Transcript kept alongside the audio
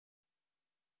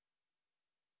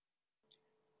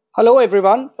Hello,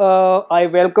 everyone. I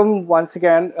welcome once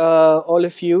again all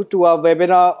of you to our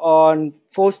webinar on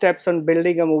 4 steps on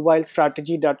building a mobile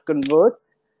strategy that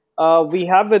converts. We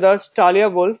have with us Talia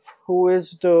Wolf, who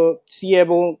is the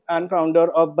CMO and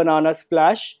founder of Banana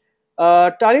Splash.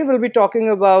 Talia will be talking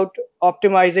about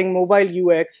optimizing mobile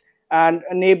UX and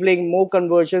enabling more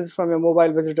conversions from your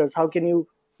mobile visitors. How can you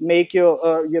make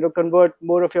convert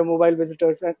more of your mobile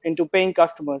visitors into paying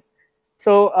customers?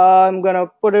 So I'm gonna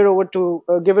put it over to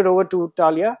give it over to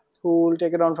Talia, who will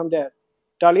take it on from there.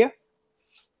 Talia.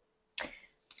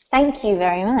 Thank you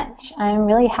very much. I'm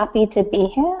really happy to be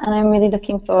here and I'm really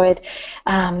looking forward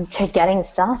to getting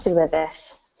started with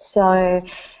this.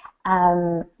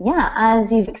 Yeah,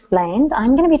 as you've explained,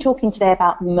 I'm going to be talking today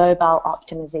about mobile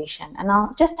optimization, and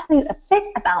I'll just tell you a bit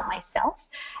about myself.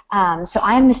 So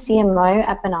I am the CMO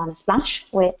at Banana Splash,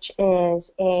 which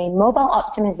is a mobile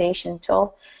optimization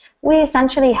tool. We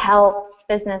essentially help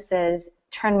businesses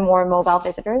turn more mobile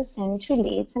visitors into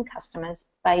leads and customers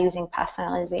by using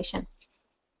personalization.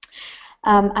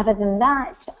 Other than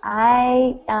that,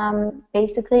 I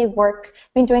basically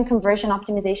been doing conversion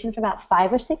optimization for about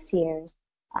 5 or 6 years.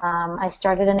 I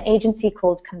started an agency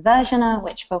called Conversioner,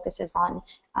 which focuses on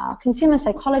consumer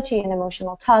psychology and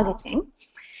emotional targeting.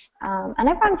 And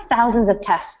I've run thousands of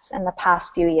tests in the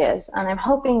past few years, and I'm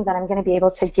hoping that I'm going to be able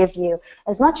to give you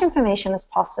as much information as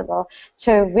possible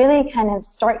to really kind of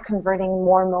start converting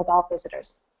more mobile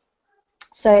visitors.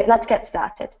 So let's get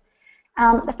started.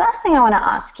 The first thing I want to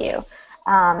ask you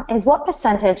is what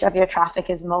percentage of your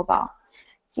traffic is mobile?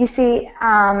 You see,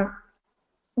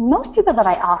 most people that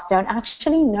I ask don't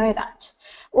actually know that.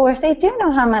 Or if they do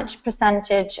know how much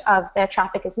percentage of their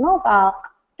traffic is mobile,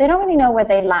 they don't really know where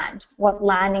they land, what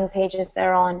landing pages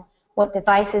they're on, what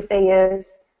devices they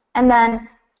use, and then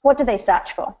what do they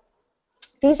search for.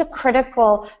 These are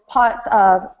critical parts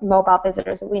of mobile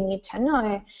visitors that we need to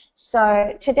know.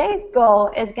 So today's goal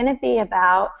is going to be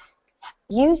about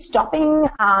you stop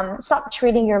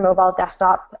treating your mobile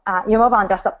and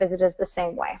desktop visitors the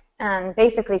same way, and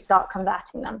basically start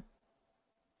converting them.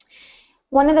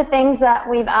 One of the things that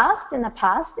we've asked in the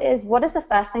past is, what is the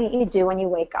first thing that you do when you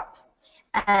wake up?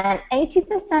 And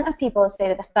 80% of people say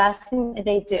that the first thing that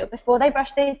they do before they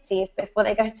brush their teeth, before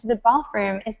they go to the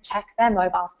bathroom, is check their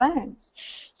mobile phones.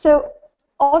 So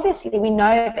obviously we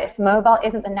know this. Mobile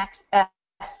isn't the next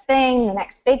best thing, the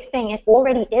next big thing. It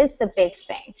already is the big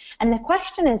thing. And the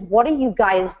question is, what are you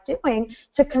guys doing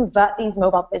to convert these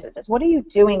mobile visitors? What are you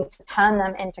doing to turn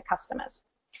them into customers?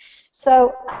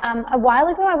 So a while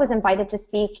ago, I was invited to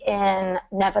speak in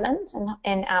Netherlands,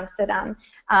 in Amsterdam,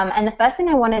 and the first thing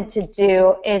I wanted to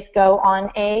do is go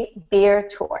on a beer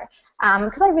tour,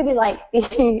 because I really like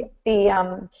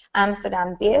the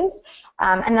Amsterdam beers.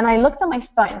 And then I looked on my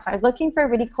phone, so I was looking for a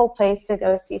really cool place to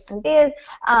go see some beers,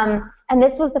 and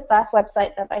this was the first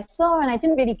website that I saw, and I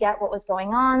didn't really get what was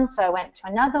going on, so I went to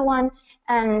another one,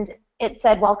 and it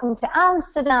said, "Welcome to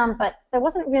Amsterdam," but there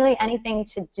wasn't really anything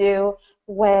to do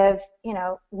with,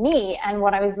 me and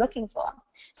what I was looking for.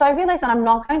 So I realized that I'm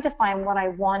not going to find what I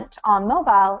want on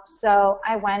mobile, so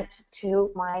I went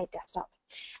to my desktop.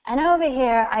 And over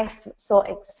here, I saw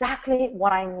exactly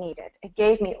what I needed. It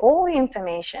gave me all the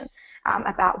information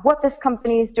about what this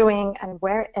company is doing and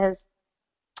where it is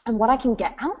and what I can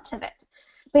get out of it.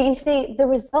 But you see, the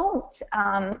result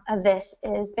of this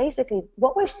is basically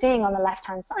what we're seeing on the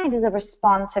left-hand side is a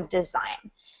responsive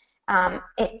design.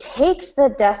 It takes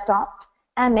the desktop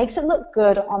and makes it look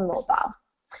good on mobile.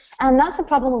 And that's the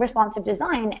problem with responsive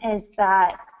design, is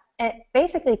that it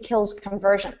basically kills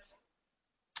conversions.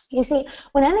 You see,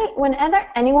 whenever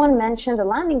anyone mentions a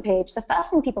landing page, the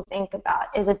first thing people think about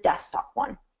is a desktop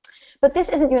one. But this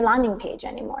isn't your landing page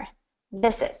anymore.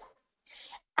 This is.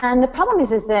 And the problem is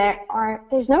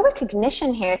there's no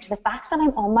recognition here to the fact that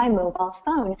I'm on my mobile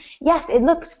phone. Yes, it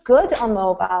looks good on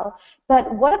mobile,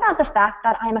 but what about the fact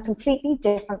that I'm a completely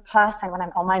different person when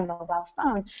I'm on my mobile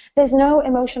phone? There's no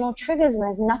emotional triggers, and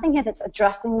there's nothing here that's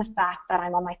addressing the fact that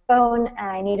I'm on my phone and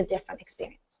I need a different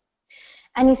experience.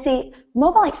 And you see,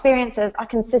 mobile experiences are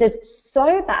considered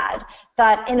so bad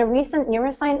that in a recent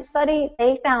neuroscience study,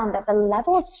 they found that the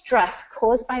level of stress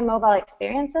caused by mobile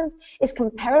experiences is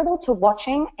comparable to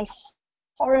watching a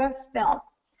horror film.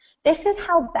 This is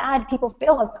how bad people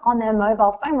feel on their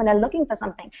mobile phone when they're looking for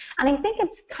something. And I think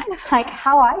it's kind of like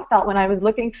how I felt when I was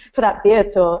looking for that beer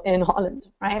tour in Holland,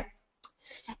 right?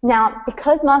 Now,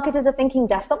 because marketers are thinking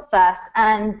desktop first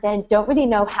and they don't really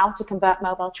know how to convert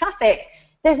mobile traffic,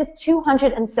 there's a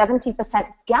 270%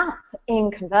 gap in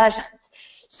conversions.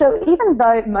 So even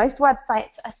though most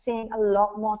websites are seeing a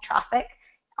lot more traffic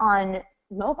on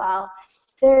mobile,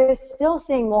 they're still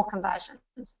seeing more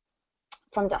conversions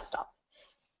from desktop.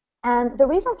 And the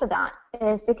reason for that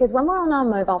is because when we're on our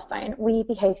mobile phone, we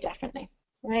behave differently,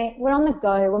 right? We're on the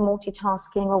go, we're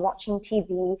multitasking, we're watching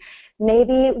TV.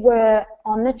 Maybe we're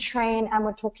on the train and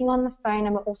we're talking on the phone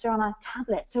and we're also on our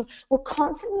tablet. So we're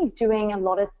constantly doing a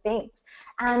lot of things.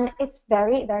 And it's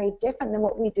very, very different than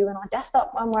what we do on our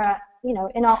desktop when we're, you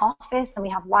know, in our office and we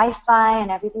have Wi-Fi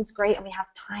and everything's great and we have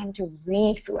time to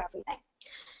read through everything.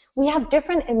 We have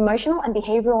different emotional and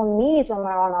behavioral needs when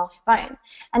we're on our phone.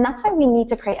 And that's why we need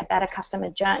to create a better customer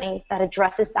journey that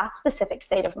addresses that specific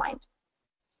state of mind.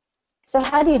 So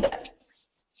how do you do it?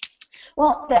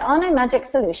 Well, there are no magic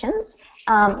solutions,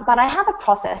 but I have a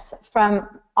process from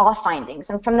our findings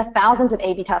and from the thousands of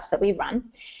A/B tests that we run.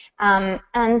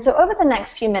 And so over the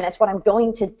next few minutes, what I'm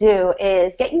going to do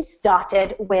is get you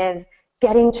started with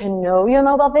getting to know your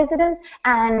mobile visitors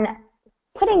and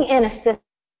putting in a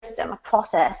system, a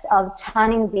process of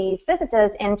turning these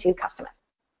visitors into customers.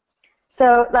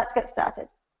 So let's get started.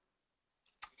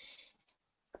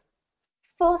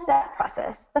 Four-step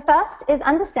process. The first is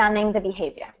understanding the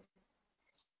behavior.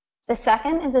 The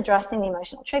second is addressing the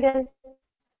emotional triggers.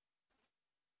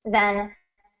 Then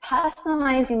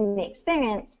personalizing the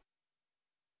experience.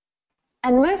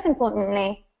 And most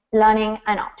importantly, learning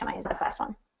and optimizing the first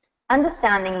one.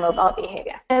 Understanding mobile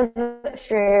behavior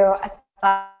through a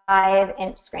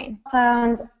 5-inch screen.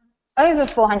 Phones over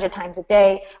 400 times a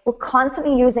day. We're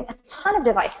constantly using a ton of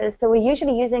devices, so we're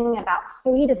usually using about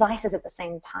 3 devices at the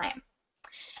same time.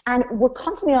 And we're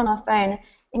constantly on our phone.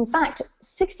 In fact,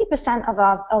 60%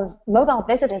 of mobile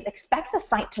visitors expect a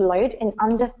site to load in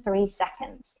under 3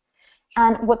 seconds.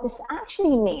 And what this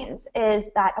actually means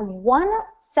is that a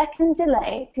 1-second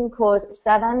delay can cause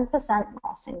 7%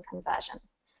 loss in conversion.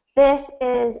 This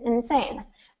is insane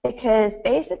because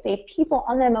basically people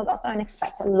on their mobile phone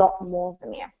expect a lot more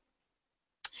from you.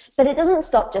 But it doesn't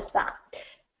stop just that.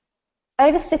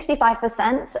 Over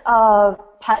 65%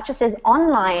 of purchases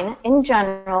online in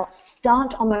general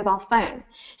start on mobile phone.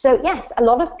 So yes, a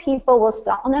lot of people will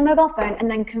start on their mobile phone and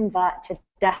then convert to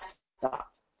desktop.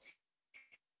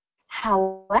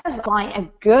 However, by a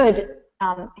good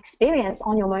experience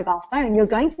on your mobile phone, you're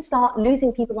going to start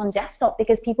losing people on desktop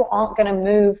because people aren't going to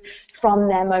move from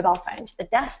their mobile phone to the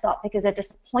desktop because they're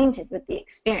disappointed with the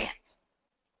experience.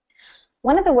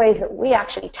 One of the ways that we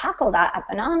actually tackle that at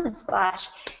Banana Splash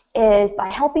is by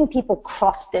helping people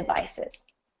cross devices.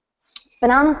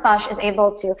 Banana Splash is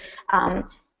able to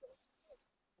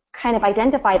kind of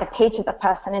identify the page that the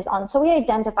person is on. So we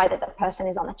identify that the person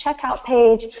is on the checkout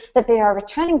page, that they are a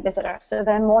returning visitor, so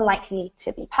they're more likely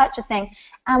to be purchasing.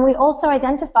 And we also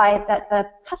identify that the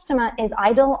customer is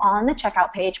idle on the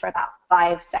checkout page for about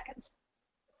 5 seconds.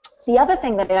 The other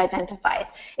thing that it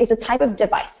identifies is the type of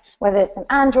device, whether it's an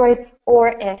Android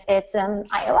or if it's an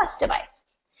iOS device.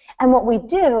 And what we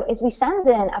do is we send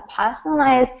in a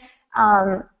personalized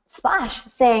splash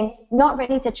saying, not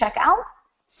ready to check out,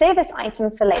 save this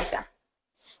item for later.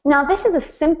 Now, this is a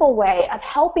simple way of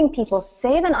helping people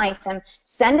save an item,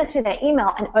 send it to their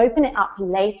email, and open it up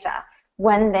later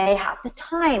when they have the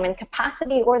time and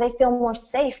capacity or they feel more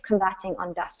safe converting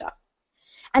on desktop.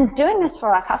 And doing this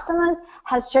for our customers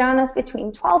has shown us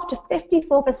between 12 to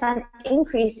 54%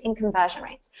 increase in conversion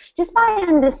rates, just by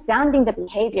understanding the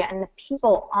behavior and the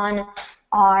people on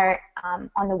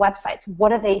the websites.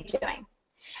 What are they doing?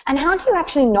 And how do you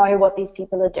actually know what these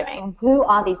people are doing? Who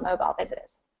are these mobile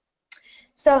visitors?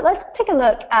 So let's take a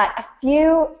look at a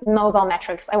few mobile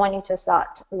metrics I want you to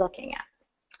start looking at.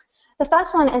 The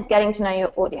first one is getting to know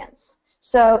your audience.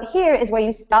 So here is where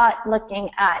you start looking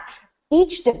at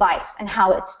each device and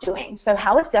how it's doing. So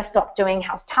how is desktop doing?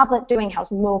 How's tablet doing?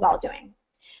 How's mobile doing?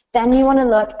 Then you want to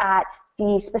look at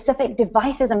the specific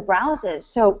devices and browsers.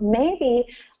 So maybe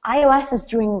iOS is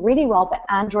doing really well, but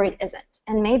Android isn't.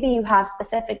 And maybe you have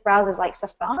specific browsers like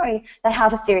Safari that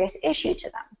have a serious issue to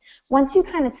them. Once you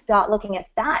kind of start looking at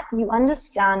that, you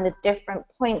understand the different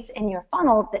points in your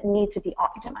funnel that need to be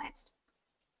optimized.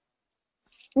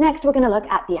 Next, we're going to look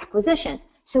at the acquisition.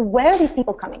 So where are these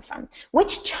people coming from?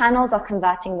 Which channels are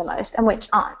converting the most and which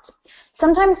aren't?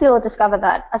 Sometimes you'll discover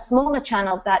that a smaller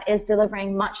channel that is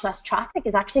delivering much less traffic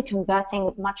is actually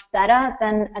converting much better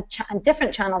than a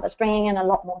different channel that's bringing in a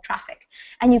lot more traffic.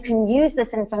 And you can use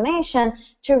this information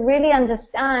to really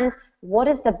understand what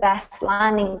is the best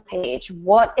landing page,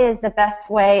 what is the best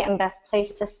way and best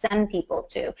place to send people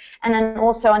to, and then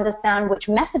also understand which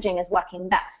messaging is working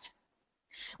best.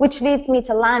 Which leads me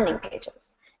to landing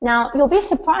pages. Now, you'll be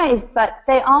surprised, but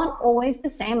they aren't always the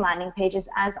same landing pages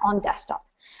as on desktop.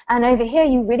 And over here,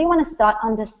 you really want to start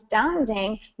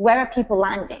understanding where are people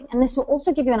landing. And this will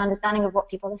also give you an understanding of what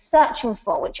people are searching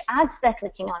for, which ads they're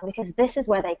clicking on, because this is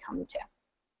where they come to.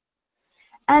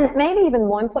 And maybe even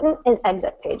more important is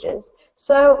exit pages.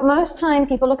 So most time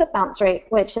people look at bounce rate,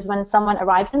 which is when someone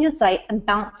arrives on your site and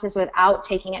bounces without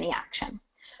taking any action.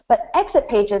 But exit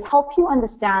pages help you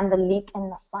understand the leak in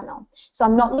the funnel. So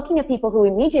I'm not looking at people who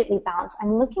immediately bounce.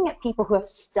 I'm looking at people who have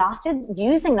started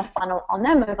using the funnel on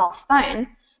their mobile phone,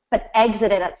 but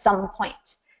exited at some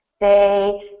point.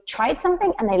 They tried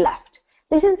something and they left.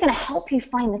 This is going to help you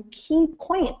find the key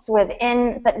points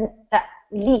within that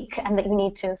leak and that you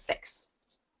need to fix.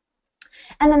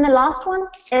 And then the last one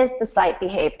is the site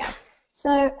behavior.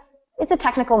 So it's a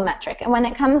technical metric, and when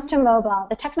it comes to mobile,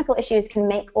 the technical issues can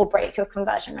make or break your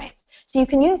conversion rates. So you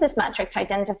can use this metric to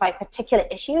identify particular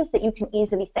issues that you can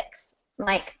easily fix,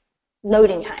 like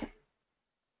loading time.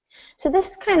 So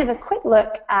this is kind of a quick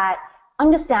look at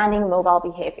understanding mobile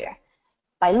behavior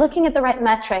by looking at the right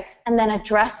metrics and then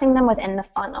addressing them within the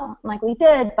funnel, like we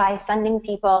did by sending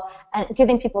people and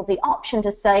giving people the option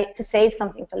to save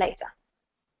something for later.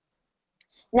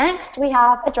 Next, we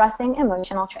have addressing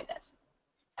emotional triggers.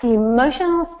 The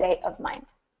emotional state of mind.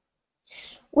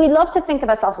 We love to think of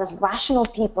ourselves as rational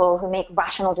people who make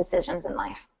rational decisions in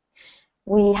life.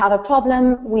 We have a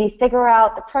problem, we figure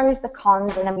out the pros, the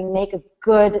cons, and then we make a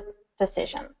good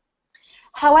decision.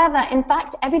 However, in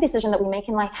fact, every decision that we make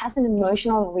in life has an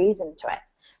emotional reason to it.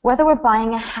 Whether we're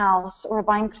buying a house or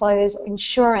buying clothes or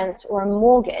insurance or a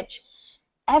mortgage,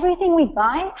 everything we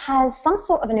buy has some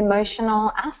sort of an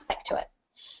emotional aspect to it.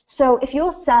 So if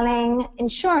you're selling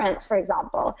insurance, for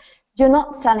example, you're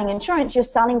not selling insurance, you're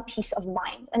selling peace of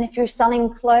mind. And if you're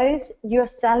selling clothes, you're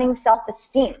selling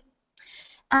self-esteem.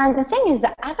 And the thing is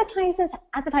that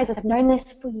advertisers have known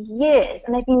this for years,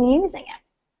 and they've been using it.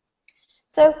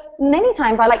 So many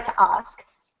times I like to ask,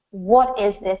 what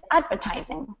is this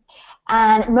advertising?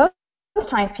 And most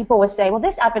times people will say, well,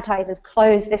 this advertises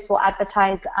clothes, this will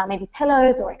advertise maybe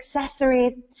pillows or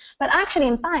accessories. But actually,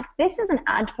 in fact, this is an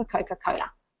ad for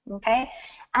Coca-Cola. Okay,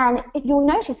 and you'll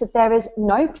notice that there is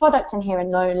no product in here and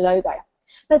no logo,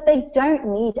 but they don't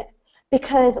need it,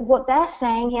 because what they're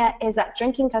saying here is that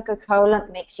drinking Coca-Cola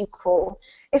makes you cool.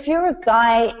 If you're a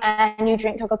guy and you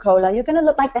drink Coca-Cola, you're going to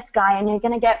look like this guy and you're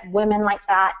going to get women like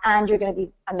that and you're going to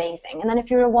be amazing. And then if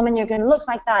you're a woman, you're going to look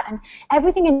like that and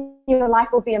everything in your life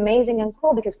will be amazing and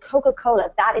cool, because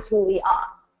Coca-Cola, that is who we are.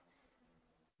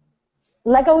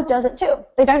 Lego does it too.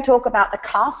 They don't talk about the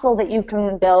castle that you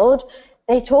can build.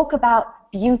 They talk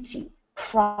about beauty,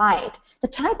 pride, the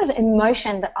type of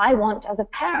emotion that I want as a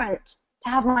parent to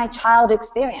have my child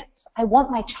experience. I want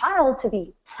my child to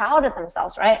be proud of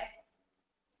themselves, right?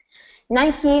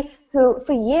 Nike, who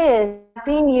for years have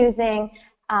been using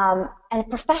a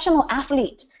professional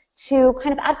athlete to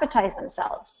kind of advertise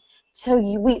themselves. So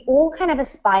we all kind of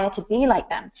aspire to be like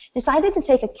them. Decided to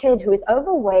take a kid who is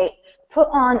overweight, put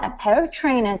on a pair of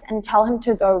trainers and tell him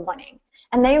to go running.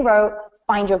 And they wrote,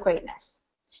 "Find your greatness."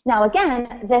 Now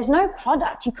again, there's no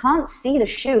product. You can't see the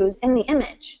shoes in the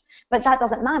image, but that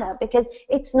doesn't matter, because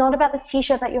it's not about the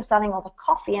t-shirt that you're selling or the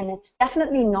coffee, and it's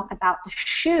definitely not about the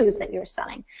shoes that you're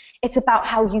selling. It's about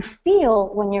how you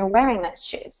feel when you're wearing those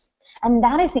shoes. And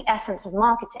that is the essence of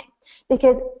marketing,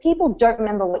 because people don't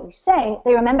remember what you say,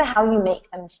 they remember how you make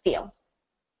them feel.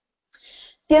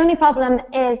 The only problem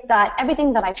is that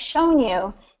everything that I've shown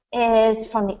you is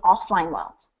from the offline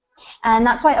world. And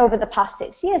that's why over the past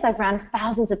 6 years, I've ran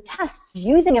thousands of tests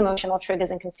using emotional triggers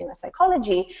in consumer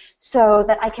psychology so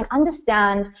that I can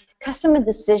understand customer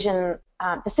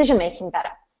decision-making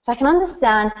better. So I can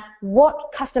understand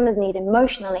what customers need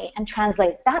emotionally and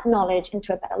translate that knowledge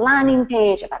into a better landing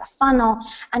page, a better funnel,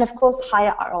 and of course,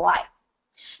 higher ROI.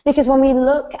 Because when we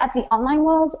look at the online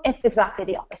world, it's exactly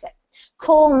the opposite.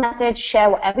 Call, message, share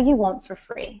whatever you want for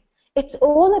free. It's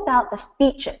all about the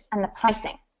features and the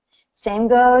pricing. Same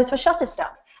goes for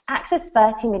Shutterstock. Access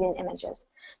 30 million images.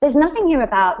 There's nothing here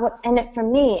about what's in it for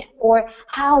me or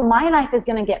how my life is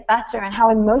going to get better and how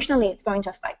emotionally it's going to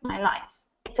affect my life.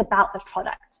 It's about the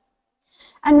product.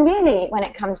 And really, when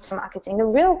it comes to marketing, the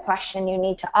real question you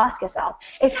need to ask yourself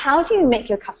is, how do you make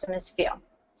your customers feel?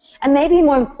 And maybe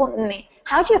more importantly,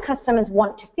 how do your customers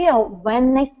want to feel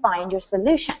when they find your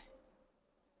solution?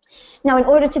 Now, in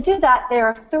order to do that, there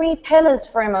are 3 pillars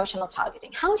for emotional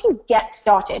targeting. How do you get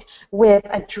started with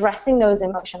addressing those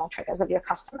emotional triggers of your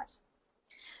customers?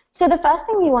 So the first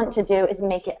thing you want to do is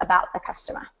make it about the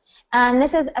customer. And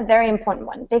this is a very important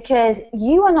one, because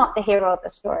you are not the hero of the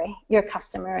story, your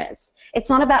customer is. It's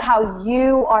not about how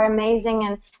you are amazing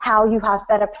and how you have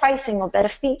better pricing or better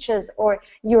features or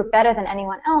you're better than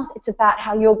anyone else. It's about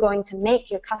how you're going to make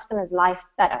your customer's life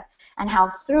better and how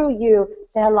through you,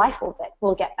 their life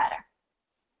will get better.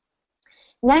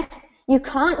 Next, you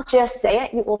can't just say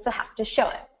it, you also have to show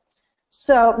it.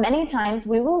 So many times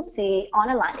we will see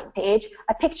on a landing page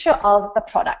a picture of the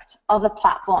product, of the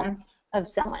platform, of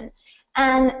someone.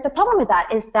 And the problem with that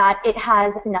is that it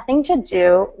has nothing to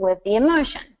do with the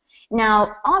emotion.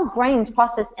 Now, our brains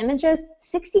process images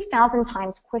 60,000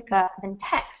 times quicker than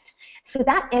text. So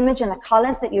that image and the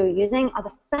colors that you're using are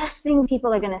the first thing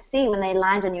people are going to see when they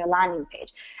land on your landing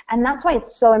page. And that's why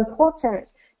it's so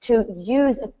important to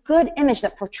use a good image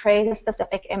that portrays a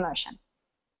specific emotion.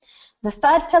 The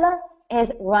third pillar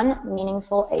is run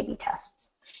meaningful A/B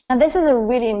tests. Now, this is a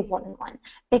really important one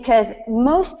because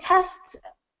most tests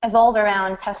evolve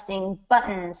around testing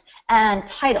buttons and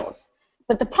titles.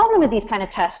 But the problem with these kind of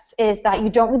tests is that you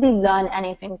don't really learn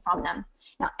anything from them.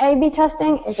 Now, A/B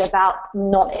testing is about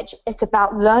knowledge. It's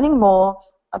about learning more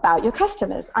about your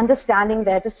customers, understanding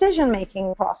their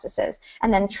decision-making processes,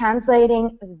 and then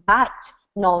translating that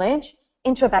knowledge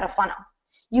into a better funnel.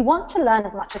 You want to learn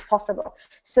as much as possible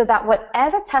so that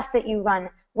whatever test that you run,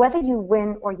 whether you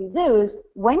win or you lose,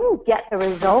 when you get the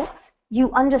results, you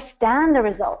understand the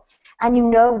results and you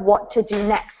know what to do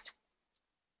next.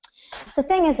 The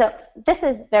thing is that this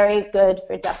is very good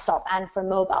for desktop and for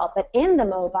mobile, but in the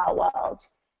mobile world,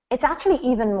 it's actually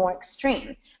even more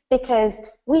extreme because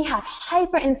we have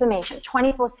hyper-information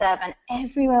 24/7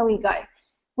 everywhere we go.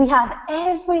 We have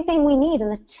everything we need in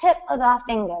the tip of our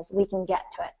fingers, we can get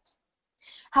to it.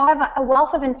 However, a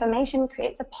wealth of information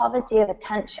creates a poverty of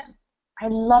attention. I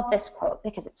love this quote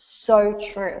because it's so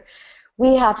true.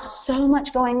 We have so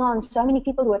much going on, so many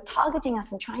people who are targeting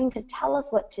us and trying to tell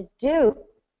us what to do.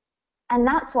 And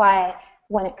that's why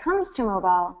when it comes to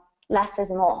mobile, less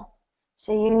is more.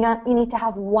 So you need to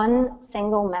have one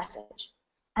single message,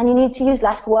 and you need to use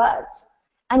less words,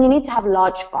 and you need to have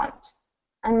large font.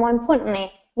 And more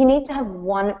importantly, you need to have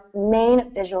one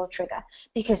main visual trigger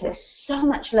because there's so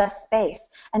much less space,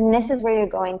 and this is where you're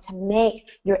going to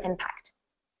make your impact.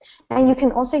 Now, you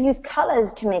can also use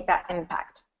colors to make that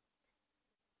impact.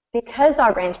 Because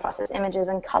our brains process images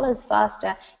and colors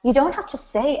faster, you don't have to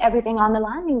say everything on the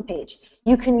landing page.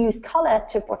 You can use color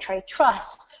to portray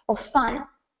trust or fun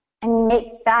and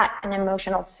make that an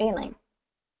emotional feeling.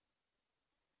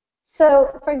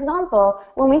 So, for example,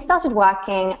 when we started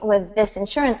working with this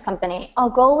insurance company, our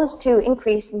goal was to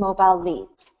increase mobile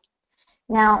leads.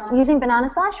 Now, using Banana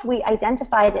Splash, we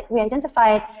identified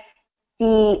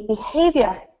the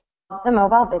behavior of the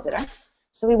mobile visitor.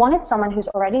 So we wanted someone who's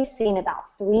already seen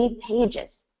about 3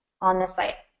 pages on the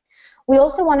site. We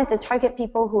also wanted to target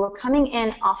people who were coming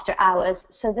in after hours,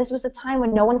 so this was the time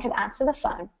when no one could answer the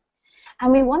phone.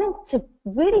 And we wanted to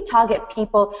really target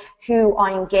people who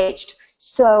are engaged.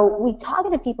 So we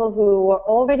targeted people who were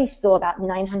already saw about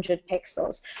 900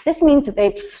 pixels. This means that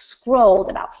they've scrolled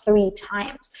about 3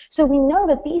 times. So we know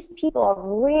that these people are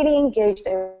really engaged,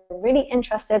 they're really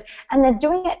interested, and they're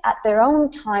doing it at their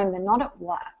own time, they're not at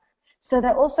work. So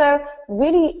they're also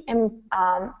really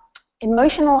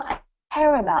emotional and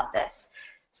care about this.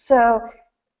 So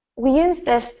we use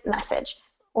this message,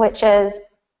 which is,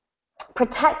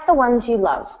 protect the ones you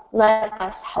love. Let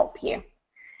us help you.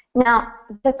 Now,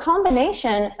 the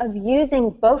combination of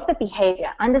using both the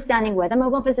behavior, understanding where the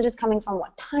mobile visitor is coming from,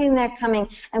 what time they're coming,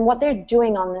 and what they're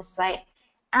doing on this site,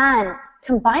 and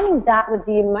combining that with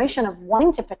the emotion of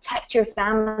wanting to protect your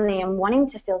family and wanting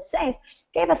to feel safe,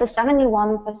 gave us a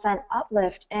 71%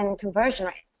 uplift in conversion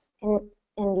rates, in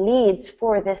leads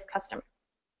for this customer.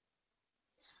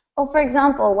 Or for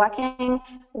example, working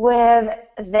with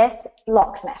this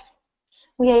locksmith,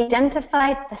 we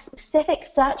identified the specific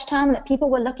search term that people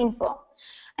were looking for.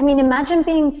 I mean, imagine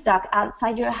being stuck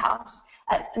outside your house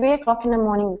at 3 o'clock in the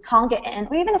morning, you can't get in,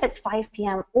 or even if it's 5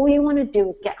 p.m., all you want to do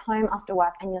is get home after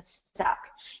work and you're stuck.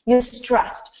 You're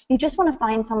stressed. You just want to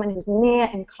find someone who's near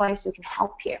and close who can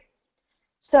help you.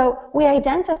 So we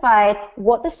identified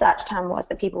what the search term was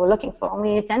that people were looking for, and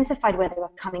we identified where they were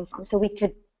coming from, so we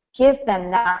could give them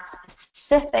that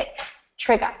specific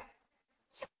trigger.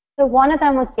 So one of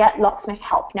them was get locksmith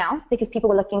help now, because people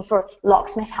were looking for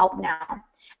locksmith help now.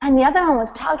 And the other one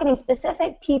was targeting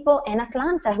specific people in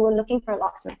Atlanta who were looking for a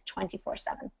locksmith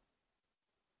 24/7.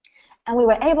 And we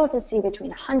were able to see between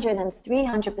 100 and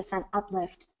 300%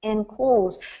 uplift in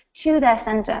calls to their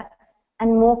center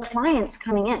and more clients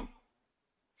coming in.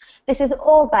 This is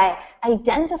all by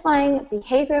identifying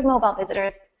behavior of mobile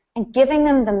visitors and giving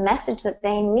them the message that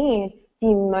they need, the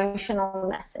emotional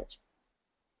message.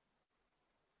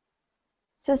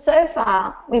 So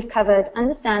far, we've covered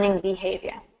understanding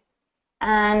behavior.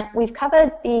 And we've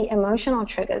covered the emotional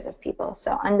triggers of people,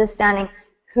 so understanding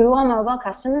who our mobile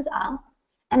customers are,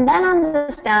 and then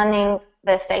understanding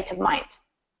their state of mind.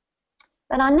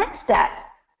 But our next step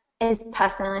is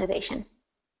personalization.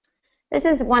 This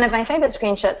is one of my favorite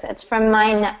screenshots. It's from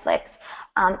my Netflix.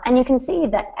 And you can see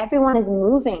that everyone is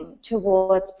moving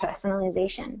towards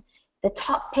personalization. The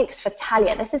top picks for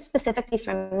Talia, this is specifically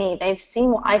for me. They've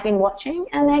seen what I've been watching,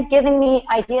 and they're giving me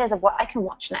ideas of what I can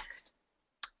watch next.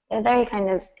 They're very kind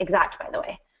of exact, by the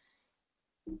way.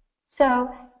 So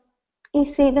you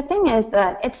see, the thing is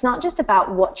that it's not just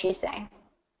about what you say.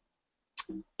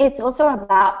 It's also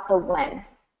about the when.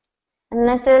 And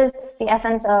this is the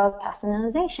essence of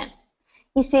personalization.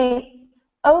 You see,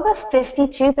 over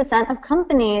 52% of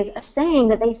companies are saying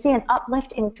that they see an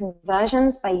uplift in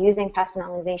conversions by using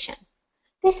personalization.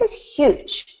 This is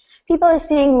huge. People are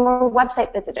seeing more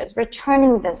website visitors,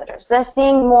 returning visitors. They're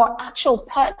seeing more actual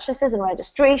purchases and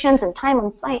registrations and time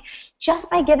on site just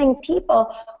by giving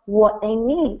people what they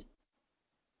need.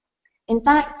 In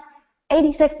fact,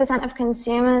 86% of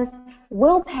consumers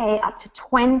will pay up to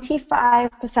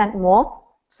 25% more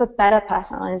for better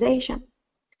personalization.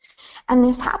 And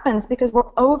this happens because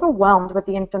we're overwhelmed with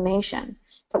the information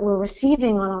that we're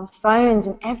receiving on our phones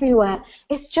and everywhere.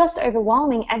 It's just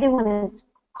overwhelming. Everyone is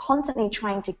constantly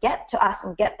trying to get to us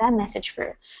and get their message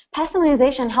through.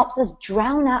 Personalization helps us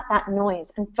drown out that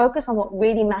noise and focus on what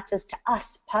really matters to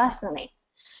us personally.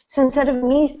 So instead of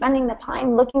me spending the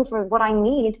time looking for what I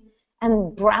need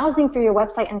and browsing through your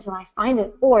website until I find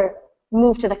it or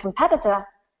move to the competitor,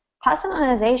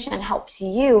 personalization helps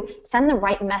you send the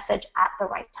right message at the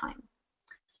right time.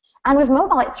 And with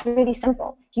mobile, it's really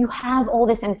simple. You have all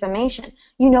this information.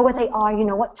 You know where they are, you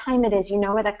know what time it is, you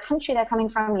know where the country they're coming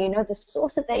from, you know the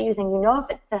source that they're using, you know if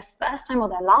it's their first time or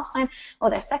their last time or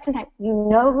their second time. You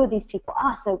know who these people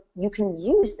are, so you can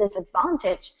use this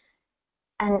advantage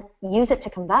and use it to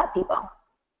convert people.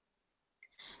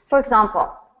 For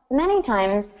example, many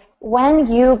times when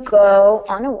you go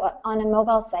on a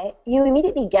mobile site, you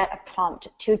immediately get a prompt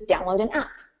to download an app.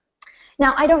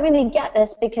 Now, I don't really get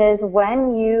this because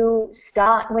when you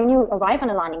arrive on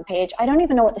a landing page, I don't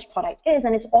even know what this product is,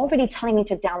 and it's already telling me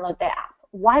to download their app.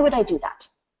 Why would I do that?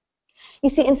 You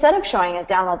see, instead of showing a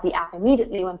download the app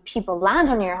immediately when people land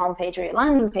on your homepage or your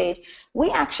landing page,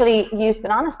 we actually use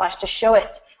Banana Splash to show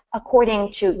it according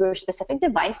to your specific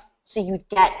device, so you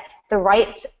get the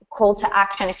right call to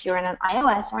action if you're in an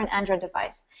iOS or an Android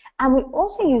device. And we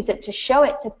also use it to show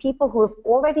it to people who have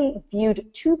already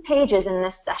viewed 2 pages in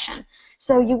this session.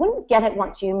 So you wouldn't get it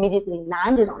once you immediately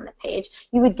landed on the page.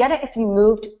 You would get it if you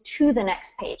moved to the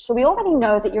next page. So we already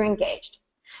know that you're engaged.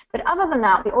 But other than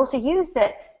that, we also used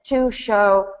it to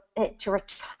show it to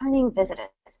returning visitors.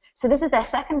 So this is their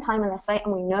second time on the site,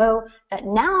 and we know that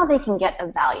now they can get a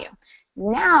value.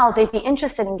 Now they'd be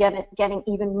interested in getting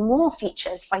even more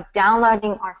features by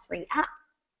downloading our free app.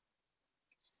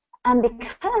 And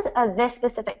because of this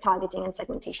specific targeting and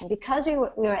segmentation, because we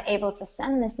were able to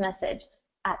send this message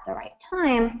at the right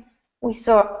time, we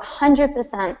saw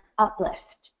 100%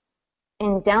 uplift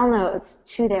in downloads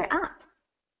to their app.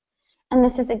 And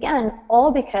this is, again,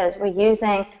 all because we're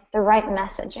using the right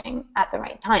messaging at the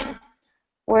right time.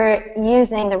 We're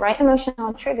using the right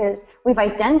emotional triggers. We've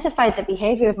identified the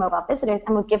behavior of mobile visitors,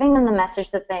 and we're giving them the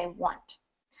message that they want.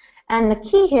 And the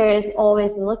key here is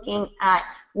always looking at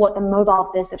what the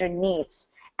mobile visitor needs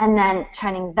and then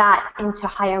turning that into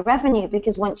higher revenue,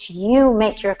 because once you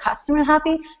make your customer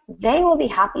happy, they will be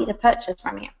happy to purchase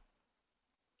from you.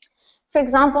 For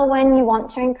example, when you want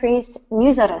to increase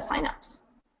newsletter signups.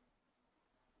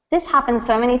 This happens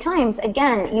so many times.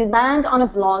 Again, you land on a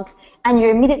blog and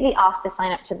you're immediately asked to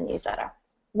sign up to the newsletter.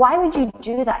 Why would you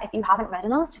do that if you haven't read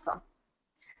an article?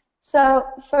 So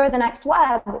for the Next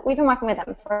Web, we've been working with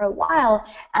them for a while,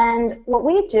 and what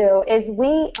we do is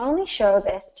we only show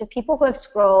this to people who have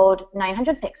scrolled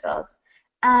 900 pixels,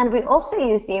 and we also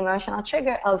use the emotional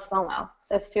trigger of FOMO,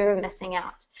 so fear of missing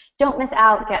out. Don't miss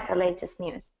out, get the latest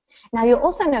news. Now you'll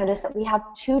also notice that we have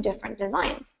 2 different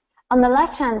designs. On the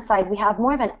left-hand side, we have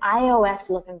more of an iOS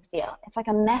look and feel. It's like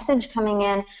a message coming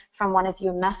in from one of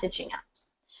your messaging apps.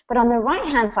 But on the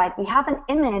right-hand side, we have an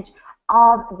image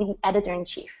of the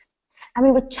editor-in-chief. And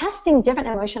we were testing different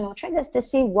emotional triggers to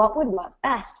see what would work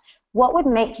best, what would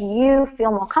make you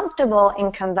feel more comfortable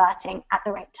in converting at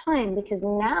the right time, because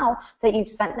now that you've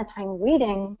spent the time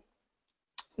reading,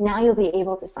 now you'll be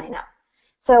able to sign up.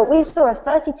 So we saw a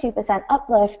 32%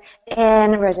 uplift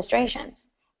in registrations.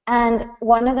 And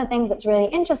one of the things that's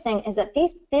really interesting is that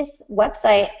this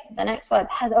website, the Next Web,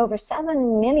 has over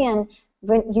 7 million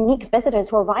unique visitors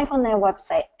who arrive on their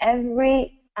website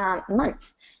every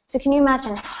month. So can you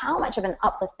imagine how much of an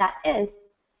uplift that is?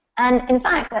 And in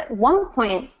fact, at one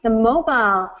point, the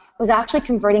mobile was actually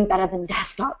converting better than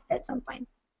desktop at some point.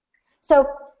 So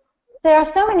there are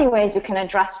so many ways you can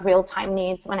address real-time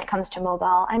needs when it comes to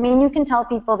mobile. I mean, you can tell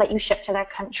people that you ship to their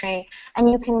country, and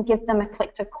you can give them a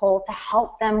click to call to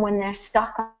help them when they're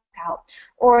stuck out.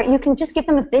 Or you can just give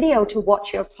them a video to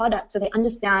watch your product so they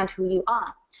understand who you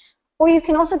are. Or you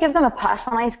can also give them a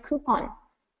personalized coupon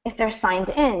if they're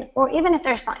signed in. Or even if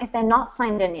they're not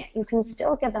signed in yet, you can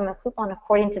still give them a coupon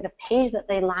according to the page that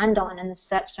they land on and the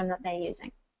search term that they're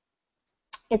using.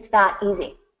 It's that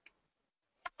easy.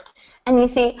 And you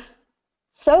see,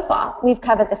 so far, we've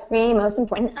covered the three most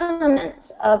important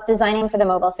elements of designing for the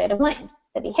mobile state of mind: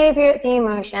 the behavior, the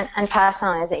emotion, and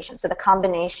personalization, so the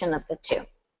combination of the two.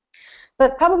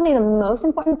 But probably the most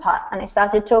important part, and I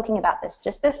started talking about this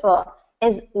just before,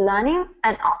 is learning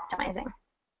and optimizing.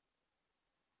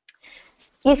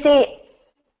 You see,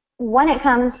 when it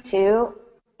comes to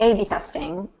A/B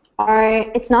testing,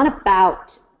 it's not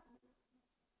about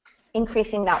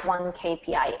increasing that one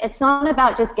KPI. It's not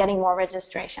about just getting more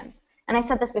registrations. And I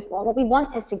said this before, what we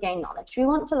want is to gain knowledge. We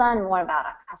want to learn more about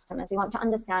our customers. We want to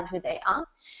understand who they are.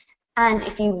 And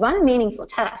if you run meaningful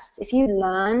tests, if you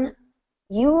learn,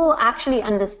 you will actually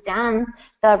understand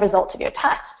the results of your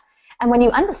test. And when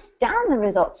you understand the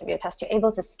results of your test, you're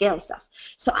able to scale stuff.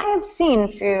 So I have seen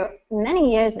through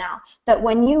many years now that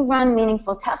when you run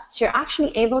meaningful tests, you're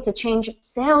actually able to change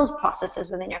sales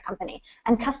processes within your company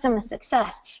and customer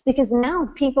success, because now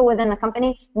people within the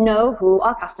company know who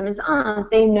our customers are.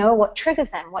 They know what triggers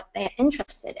them, what they're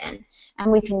interested in.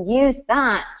 And we can use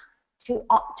that to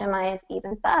optimize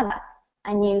even further.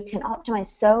 And you can optimize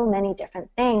so many different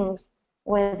things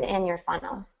within your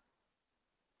funnel.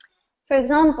 For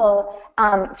example,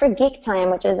 for Geek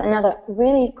Time, which is another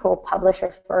really cool publisher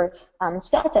for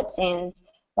startup scenes,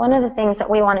 one of the things that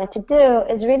we wanted to do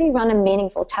is really run a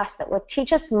meaningful test that would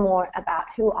teach us more about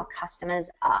who our customers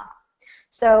are.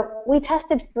 So we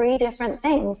tested three different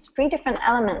things, three different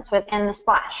elements within the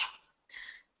splash.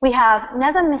 We have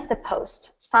never miss a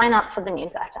post, sign up for the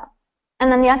newsletter. And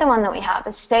then the other one that we have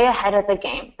is stay ahead of the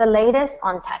game, the latest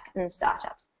on tech and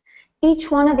startups.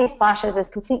 Each one of these splashes is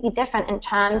completely different in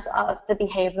terms of the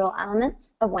behavioral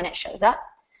elements of when it shows up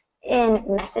in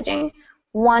messaging.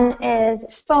 One is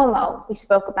FOMO. We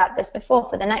spoke about this before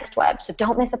for the next web. So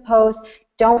don't miss a post.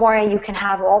 Don't worry, you can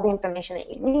have all the information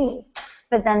that you need.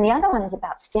 But then the other one is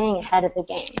about staying ahead of the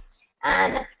game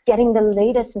and getting the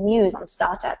latest news on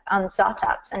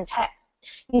startups and tech.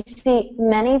 You see,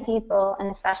 many people, and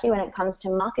especially when it comes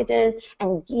to marketers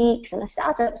and geeks and the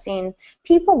startup scene,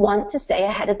 people want to stay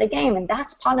ahead of the game, and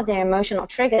that's part of their emotional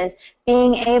triggers,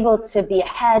 being able to be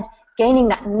ahead, gaining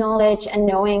that knowledge, and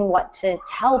knowing what to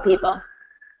tell people.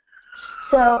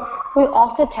 So we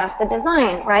also test the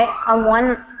design, right? On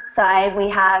one side, we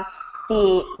have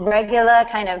the regular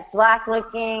kind of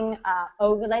black-looking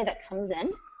overlay that comes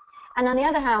in. And on the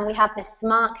other hand, we have this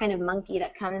smart kind of monkey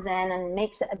that comes in and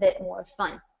makes it a bit more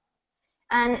fun.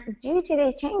 And due to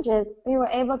these changes, we were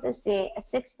able to see a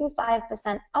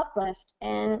 65% uplift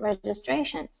in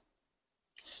registrations.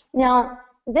 Now,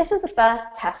 this was the first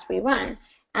test we run.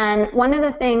 And one of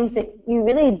the things that you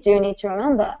really do need to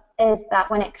remember is that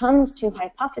when it comes to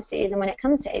hypotheses and when it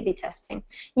comes to A/B testing,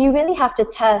 you really have to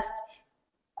test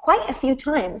quite a few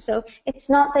times. So it's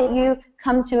not that you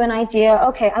come to an idea,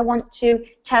 okay, I want to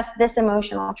test this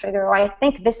emotional trigger, or I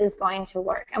think this is going to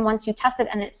work. And once you test it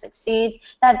and it succeeds,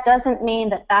 that doesn't mean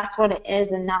that that's what it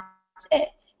is and that's it.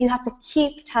 You have to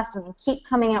keep testing and keep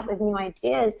coming up with new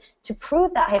ideas to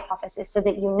prove that hypothesis so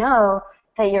that you know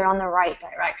that you're on the right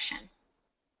direction.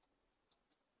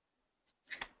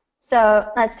 So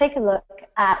let's take a look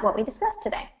at what we discussed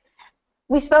today.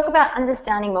 We spoke about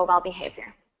understanding mobile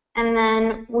behavior. And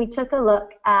then we took a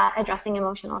look at addressing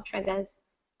emotional triggers,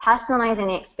 personalizing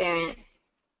the experience,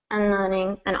 and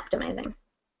learning and optimizing.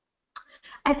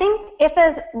 I think if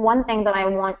there's one thing that I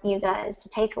want you guys to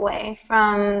take away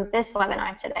from this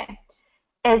webinar today,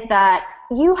 is that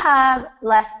you have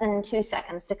less than 2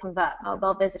 seconds to convert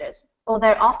mobile visitors, or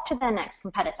they're off to their next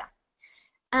competitor.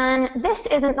 And this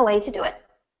isn't the way to do it.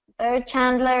 Though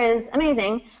Chandler is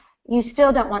amazing, you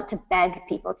still don't want to beg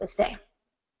people to stay.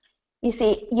 You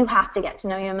see, you have to get to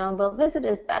know your mobile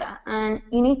visitors better, and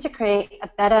you need to create a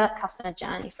better customer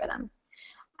journey for them.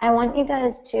 I want you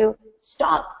guys to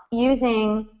stop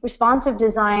using responsive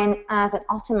design as an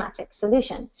automatic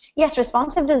solution. Yes,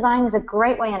 responsive design is a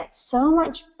great way, and it's so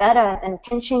much better than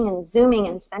pinching and zooming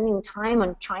and spending time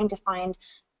on trying to find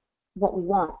what we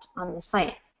want on the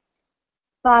site.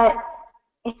 But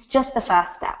it's just the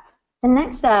first step. The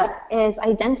next step is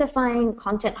identifying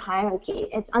content hierarchy.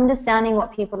 It's understanding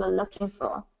what people are looking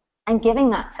for and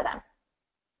giving that to them.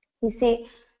 You see,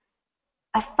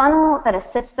 a funnel that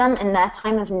assists them in their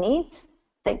time of need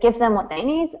that gives them what they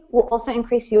need will also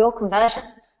increase your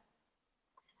conversions.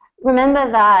 Remember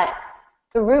that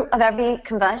the root of every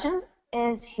conversion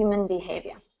is human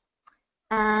behavior.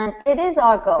 And it is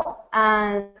our goal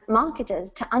as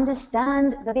marketers to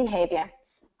understand the behavior,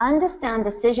 understand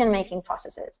decision-making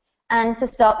processes, and to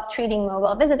stop treating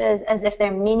mobile visitors as if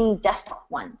they're mini desktop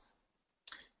ones.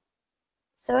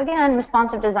 So again,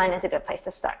 responsive design is a good place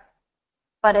to start,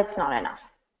 but it's not enough.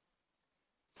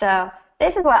 So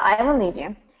this is where I will leave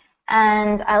you,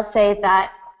 and I'll say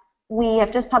that we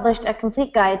have just published a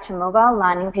complete guide to mobile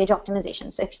landing page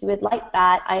optimization. So if you would like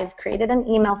that, I've created an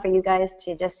email for you guys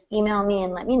to just email me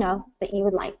and let me know that you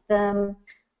would like the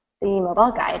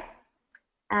mobile guide.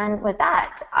 And with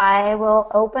that, I will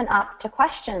open up to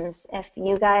questions if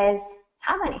you guys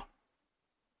have any.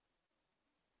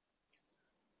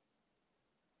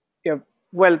 Yeah.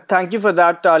 Well, thank you for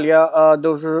that, Talia.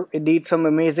 Those are indeed some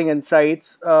amazing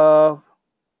insights.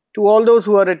 To all those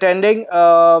who are attending,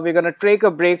 we're going to take a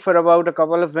break for about a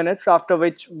couple of minutes, after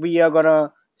which we are going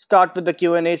to start with the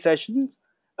Q&A sessions.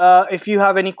 If you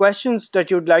have any questions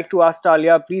that you'd like to ask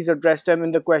Talia, please address them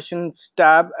in the questions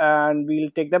tab and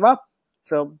we'll take them up.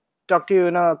 So talk to you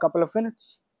in a couple of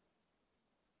minutes.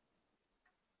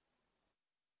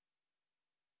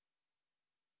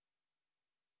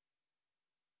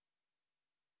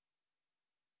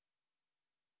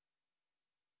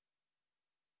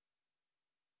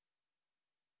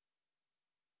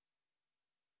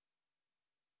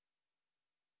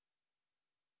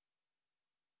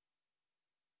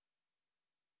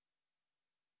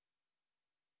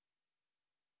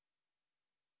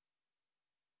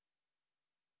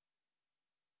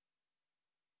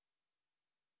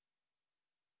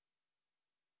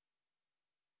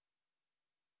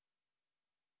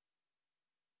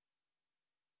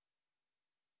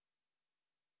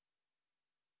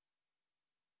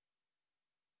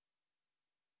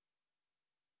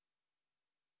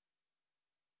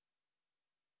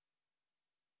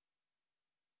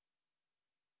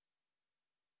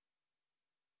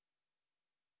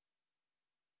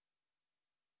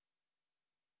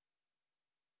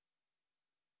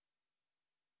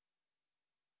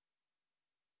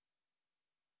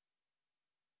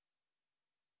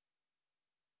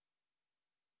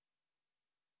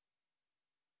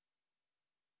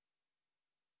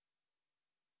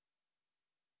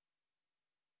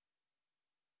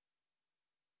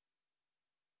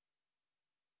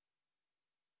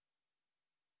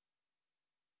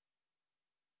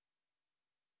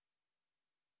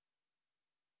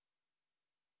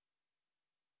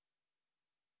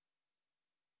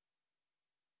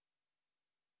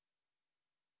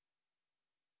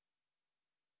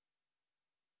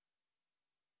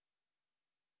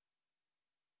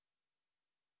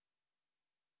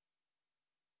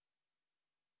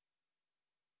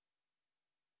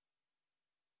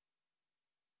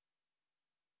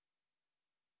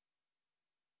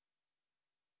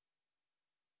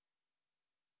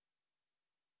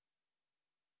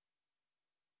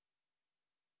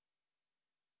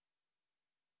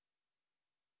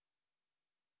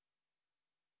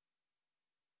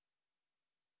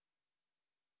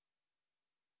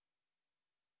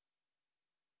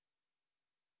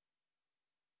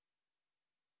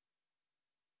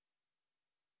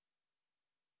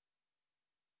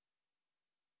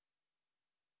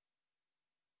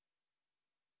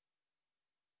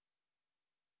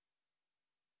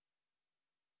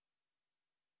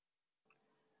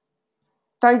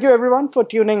 Thank you everyone for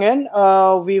tuning in.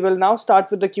 We will now start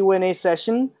with the Q&A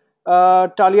session.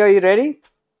 Talia, are you ready?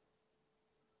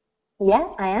 Yeah,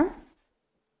 I am.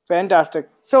 Fantastic.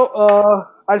 So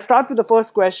I'll start with the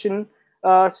first question.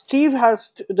 Steve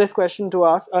has this question to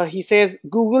ask. He says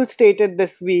Google stated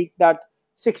this week that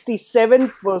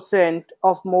 67%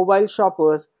 of mobile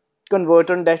shoppers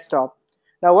convert on desktop.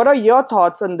 Now, what are your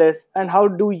thoughts on this, and how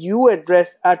do you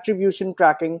address attribution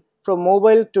tracking from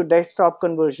mobile to desktop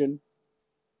conversion?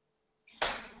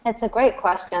 It's a great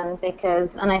question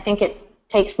because, and I think it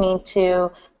takes me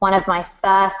to one of my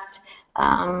first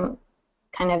kind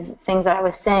of things that I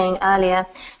was saying earlier,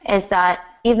 is that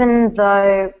even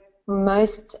though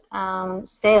most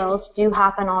sales do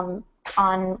happen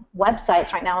on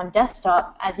websites right now on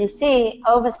desktop, as you see,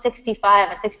 over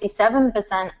 65 or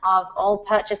 67% of all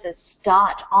purchases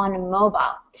start on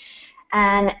mobile.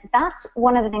 And that's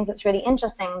one of the things that's really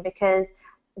interesting because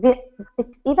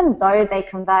even though they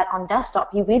convert on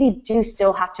desktop, you really do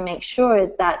still have to make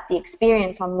sure that the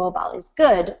experience on mobile is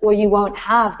good, or you won't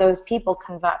have those people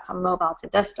convert from mobile to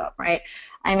desktop, right?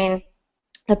 I mean,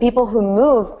 the people who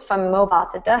move from mobile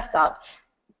to desktop,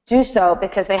 do so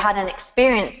because they had an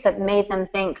experience that made them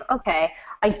think, okay,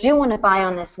 I do want to buy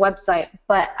on this website,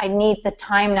 but I need the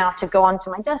time now to go onto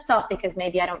my desktop because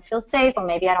maybe I don't feel safe, or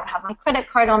maybe I don't have my credit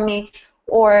card on me,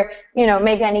 or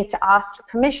maybe I need to ask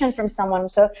permission from someone.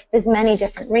 So there's many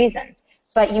different reasons,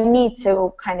 but you need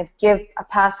to kind of give a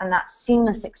person that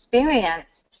seamless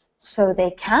experience so they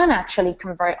can actually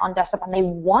convert on desktop and they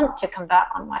want to convert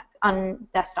on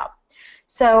desktop.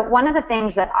 So one of the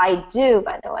things that I do,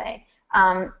 by the way,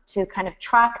 to kind of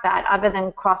track that, other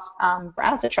than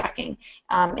cross-browser tracking,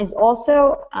 is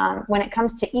also, when it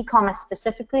comes to e-commerce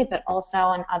specifically, but also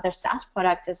on other SaaS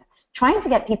products, is trying to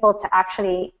get people to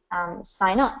actually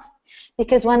sign up.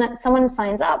 Because when someone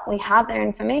signs up, we have their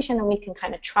information and we can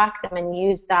kind of track them and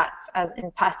use that as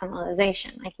in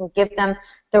personalization. I can give them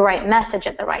the right message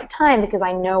at the right time because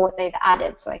I know what they've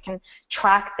added, so I can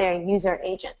track their user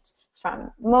agent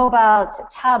from mobile to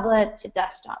tablet to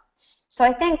desktop. So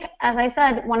I think, as I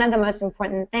said, one of the most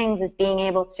important things is being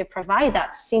able to provide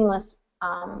that seamless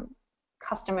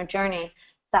customer journey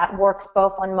that works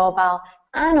both on mobile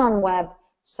and on web,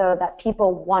 so that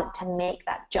people want to make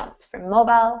that jump from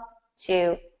mobile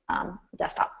to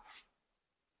desktop.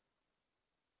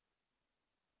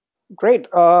 Great.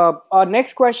 Our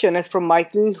next question is from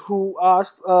Michael, who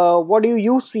asked, what do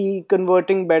you see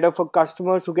converting better for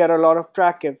customers who get a lot of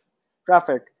traffic?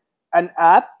 An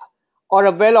app or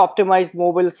a well-optimized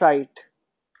mobile site?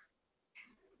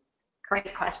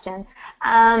 Great question.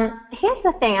 Here's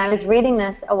the thing. I was reading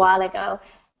this a while ago.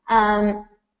 There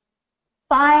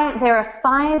are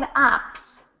 5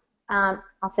 apps.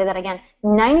 I'll say that again.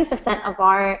 90% of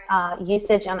our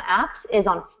usage on apps is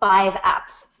on 5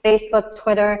 apps: Facebook,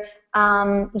 Twitter,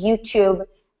 YouTube,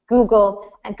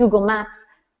 Google, and Google Maps.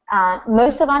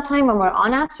 Most of our time when we're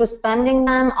on apps, we're spending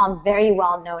them on very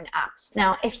well-known apps.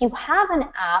 Now, if you have an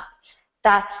app,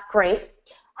 that's great.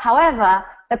 However,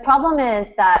 the problem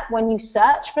is that when you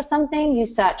search for something, you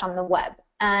search on the web.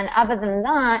 And other than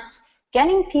that,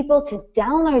 getting people to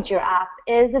download your app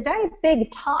is a very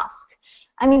big task.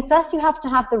 I mean, first you have to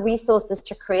have the resources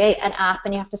to create an app,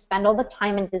 and you have to spend all the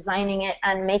time in designing it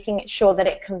and making it sure that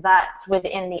it converts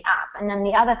within the app. And then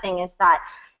the other thing is that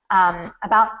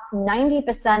about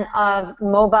 90% of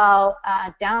mobile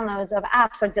downloads of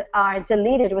apps are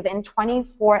deleted within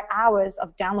 24 hours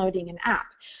of downloading an app.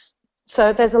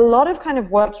 So there's a lot of kind of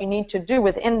work you need to do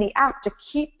within the app to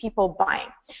keep people buying.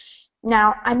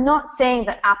 Now, I'm not saying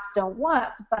that apps don't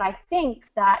work, but I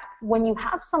think that when you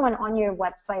have someone on your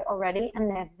website already and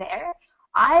they're there,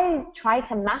 I try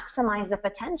to maximize the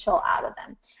potential out of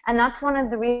them. And that's one of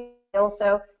the reasons I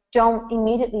also don't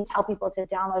immediately tell people to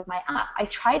download my app. I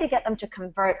try to get them to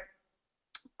convert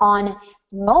on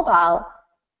mobile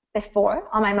before,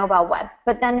 on my mobile web.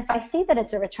 But then if I see that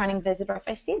it's a returning visitor, if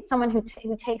I see it's someone who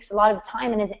takes a lot of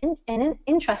time and is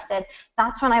interested,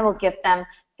 that's when I will give them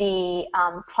the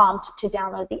prompt to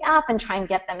download the app and try and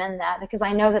get them in there, because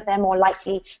I know that they're more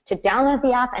likely to download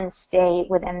the app and stay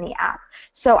within the app.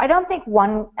 So I don't think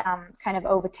one kind of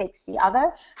overtakes the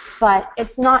other, but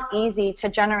it's not easy to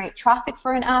generate traffic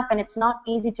for an app, and it's not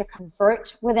easy to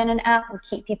convert within an app and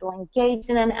keep people engaged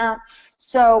in an app.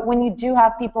 So when you do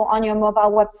have people on your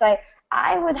mobile website,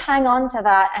 I would hang on to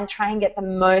that and try and get the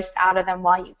most out of them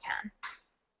while you can.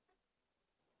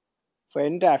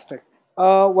 Fantastic.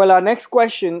 Well, our next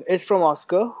question is from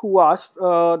Oscar, who asked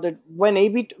that when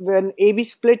A/B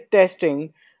split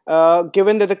testing,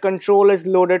 given that the control is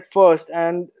loaded first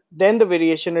and then the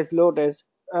variation is loaded,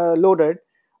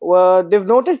 they've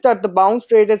noticed that the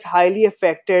bounce rate is highly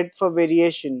affected for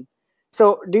variation.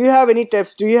 So, do you have any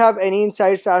tips? Do you have any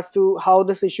insights as to how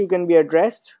this issue can be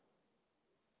addressed?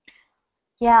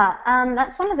 Yeah,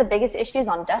 that's one of the biggest issues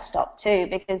on desktop too,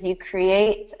 because you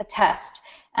create a test,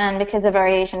 and because the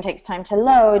variation takes time to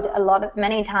load,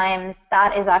 many times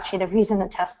that is actually the reason the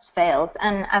test fails.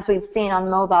 And as we've seen on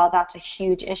mobile, that's a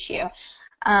huge issue.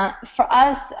 For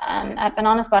us at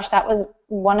Banana Splash, that was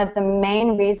one of the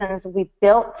main reasons we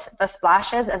built the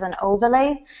splashes as an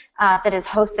overlay that is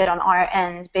hosted on our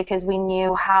end, because we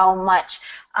knew how much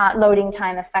loading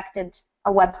time affected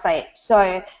a website.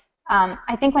 So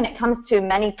I think when it comes to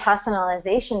many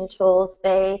personalization tools,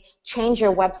 they change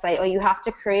your website, or you have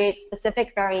to create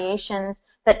specific variations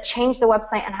that change the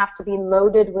website and have to be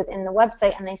loaded within the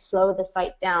website, and they slow the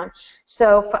site down.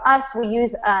 So for us, we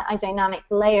use a dynamic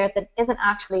layer that isn't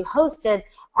actually hosted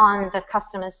on the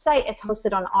customer's site, it's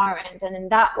hosted on our end, and in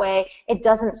that way it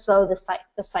doesn't slow the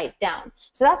site down.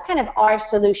 So that's kind of our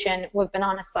solution with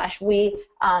Banana Splash. We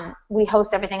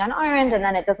host everything on our end, and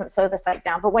then it doesn't slow the site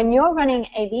down. But when you're running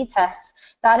A/B tests,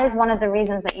 that is one of the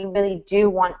reasons that you really do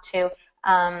want to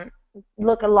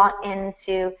look a lot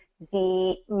into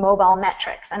the mobile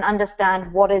metrics and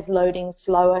understand what is loading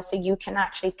slower so you can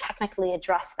actually technically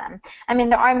address them. I mean,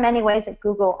 there are many ways that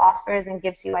Google offers and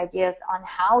gives you ideas on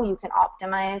how you can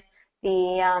optimize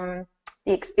the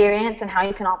experience and how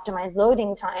you can optimize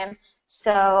loading time.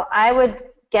 So I would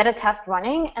get a test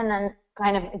running and then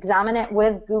kind of examine it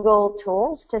with Google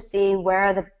tools to see where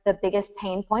are the biggest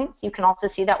pain points. You can also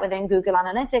see that within Google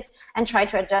Analytics and try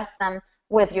to address them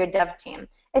with your dev team.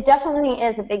 It definitely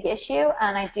is a big issue,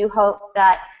 and I do hope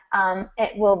that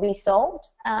it will be solved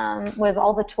with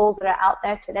all the tools that are out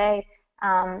there today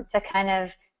to kind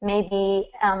of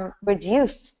maybe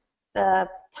reduce the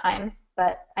time.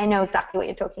 But I know exactly what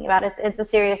you're talking about. It's a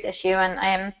serious issue, and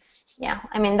I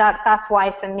mean that's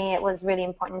why for me it was really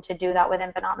important to do that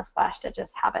within Banana Splash, to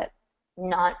just have it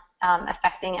not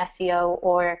affecting SEO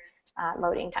or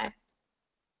loading time.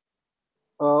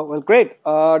 Well, great.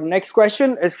 Next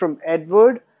question is from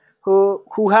Edward,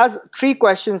 who has three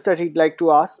questions that he'd like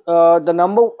to ask.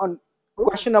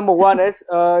 Question number one is,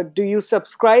 do you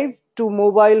subscribe to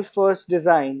mobile first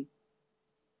design?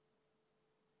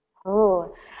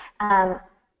 Oh,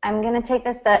 I'm going to take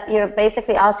this that you're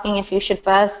basically asking if you should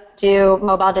first do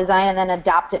mobile design and then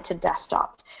adapt it to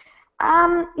desktop.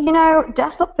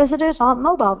 Desktop visitors aren't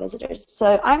mobile visitors,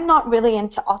 so I'm not really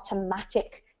into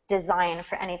automatic design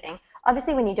for anything.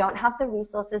 Obviously, when you don't have the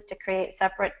resources to create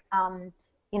separate,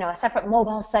 a separate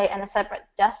mobile site and a separate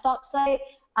desktop site,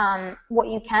 what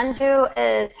you can do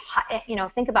is,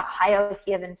 think about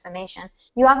hierarchy of information.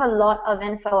 You have a lot of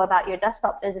info about your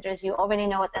desktop visitors. You already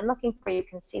know what they're looking for. You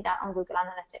can see that on Google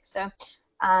Analytics. So,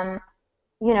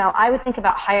 I would think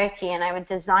about hierarchy, and I would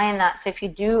design that. So if you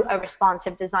do a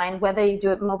responsive design, whether you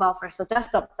do it mobile first or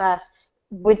desktop first,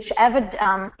 whichever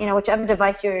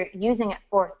device you're using it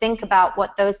for, think about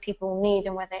what those people need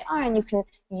and where they are, and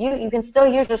you can still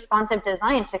use responsive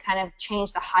design to kind of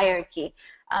change the hierarchy.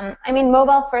 I mean,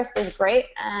 mobile first is great,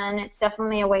 and it's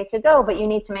definitely a way to go, but you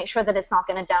need to make sure that it's not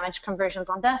going to damage conversions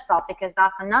on desktop, because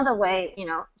that's another way,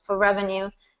 for revenue,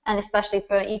 and especially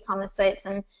for e-commerce sites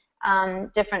and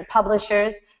different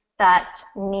publishers that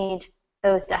need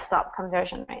those desktop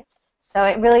conversion rates. So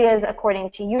it really is according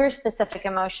to your specific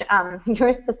emotion,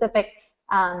 your specific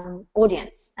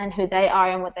audience and who they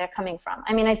are and what they're coming from.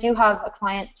 I mean, I do have a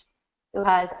client who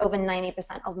has over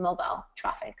 90% of mobile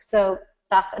traffic, so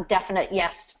that's a definite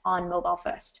yes on mobile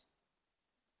first.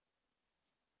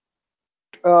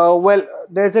 Well,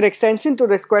 there's an extension to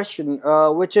this question,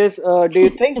 which is, do you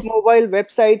think mobile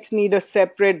websites need a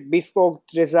separate bespoke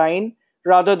design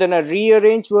rather than a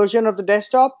rearranged version of the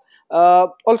desktop?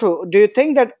 Also, do you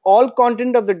think that all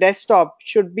content of the desktop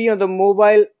should be on the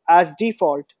mobile as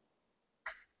default?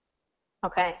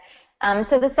 Okay.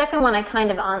 So the second one I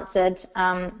kind of answered,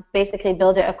 basically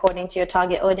build it according to your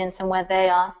target audience and where they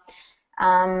are.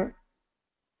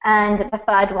 And the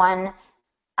third one,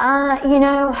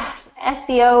 SEO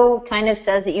kind of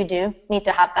says that you do need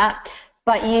to have that,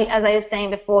 but as I was saying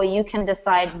before, you can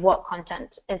decide what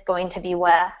content is going to be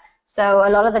where. So a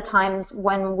lot of the times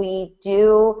when we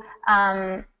do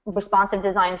responsive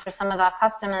design for some of our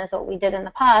customers, what we did in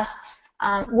the past,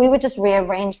 we would just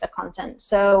rearrange the content.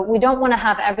 So we don't want to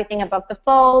have everything above the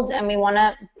fold, and we want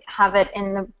to have it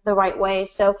in the right way.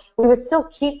 So we would still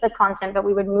keep the content, but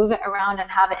we would move it around and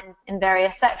have it in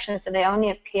various sections, so they only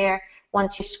appear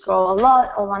once you scroll a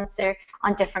lot or once they're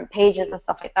on different pages and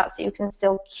stuff like that. So you can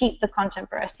still keep the content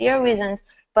for SEO reasons,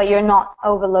 but you're not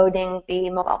overloading the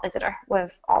mobile visitor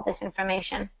with all this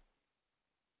information.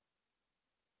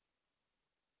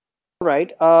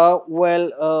 Right.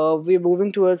 We're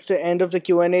moving towards the end of the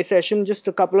Q&A session. Just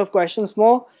a couple of questions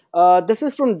more. This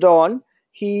is from Don.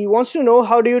 He wants to know,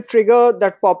 how do you trigger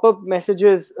that pop-up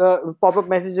messages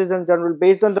in general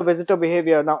based on the visitor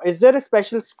behavior? Now, is there a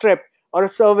special script or a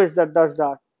service that does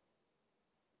that?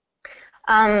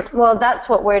 Well, that's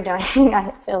what we're doing.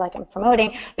 I feel like I'm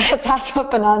promoting, but that's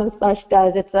what Banana Splash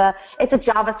does. It's a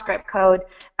JavaScript code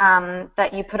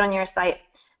that you put on your site.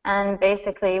 And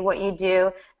basically what you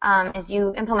do is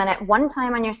you implement it one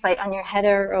time on your site, on your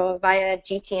header or via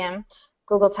GTM,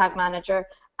 Google Tag Manager,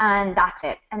 and that's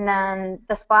it. And then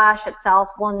the Splash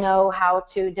itself will know how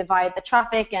to divide the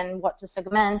traffic and what to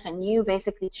segment, and you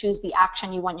basically choose the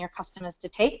action you want your customers to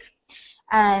take,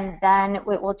 and then it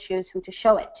will choose who to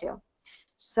show it to.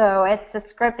 So it's a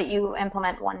script that you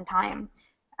implement one time.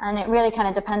 And it really kind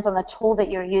of depends on the tool that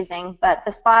you're using, but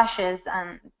the splashes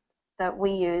that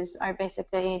we use are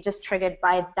basically just triggered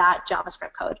by that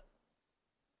JavaScript code.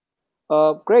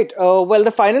 Great. Well,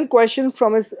 the final question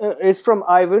is from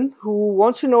Ivan, who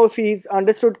wants to know if he's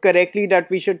understood correctly that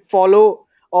we should follow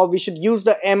or we should use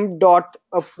the M dot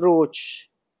approach.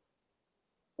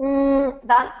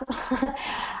 That's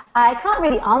I can't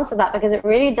really answer that because it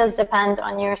really does depend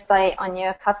on your site, on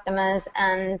your customers,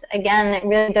 and again, it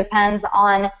really depends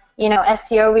on,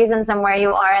 SEO reasons and where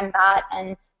you are in that,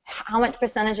 and how much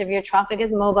percentage of your traffic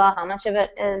is mobile, how much of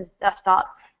it is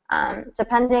desktop.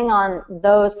 Depending on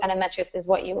those kind of metrics is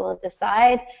what you will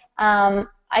decide.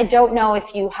 I don't know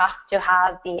if you have to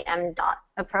have the M-dot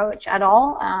approach at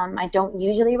all. I don't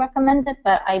usually recommend it,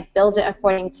 but I build it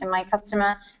according to my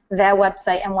customer, their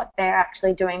website, and what they're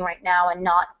actually doing right now, and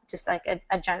not just like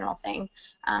a general thing,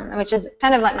 which is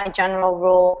kind of like my general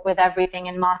rule with everything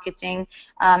in marketing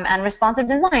and responsive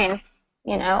design.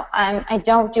 I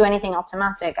don't do anything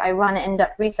automatic. I run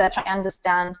in-depth research. I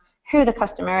understand who the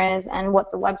customer is and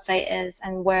what the website is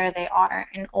and where they are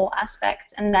in all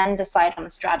aspects, and then decide on the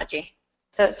strategy.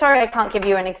 So sorry, I can't give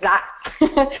you an exact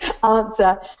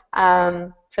answer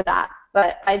for that,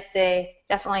 but I'd say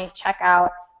definitely check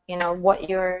out, what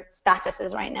your status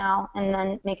is right now, and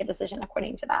then make a decision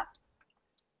according to that.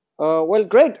 Well,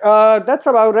 great. That's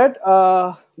about it.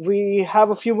 We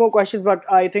have a few more questions, but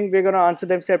I think we're going to answer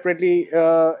them separately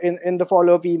in the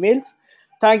follow-up emails.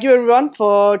 Thank you, everyone,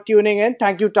 for tuning in.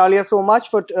 Thank you, Talia, so much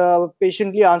for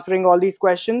patiently answering all these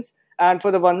questions and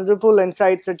for the wonderful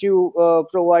insights that you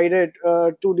provided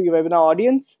to the webinar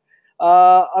audience.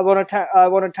 I want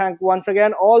to thank once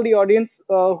again all the audience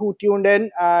who tuned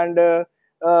in and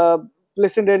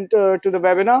listened in to the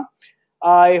webinar.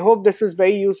 I hope this is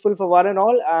very useful for one and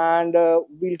all, and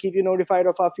we'll keep you notified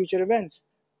of our future events.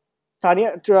 Thank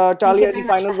you Talia, any very much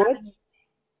final for having me. words?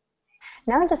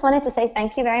 No, I just wanted to say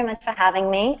thank you very much for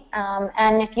having me.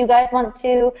 And if you guys want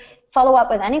to follow up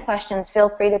with any questions, feel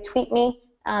free to tweet me,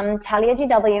 Talia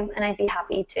GW, and I'd be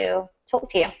happy to talk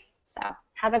to you. So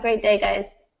have a great day,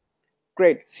 guys.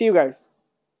 Great. See you guys.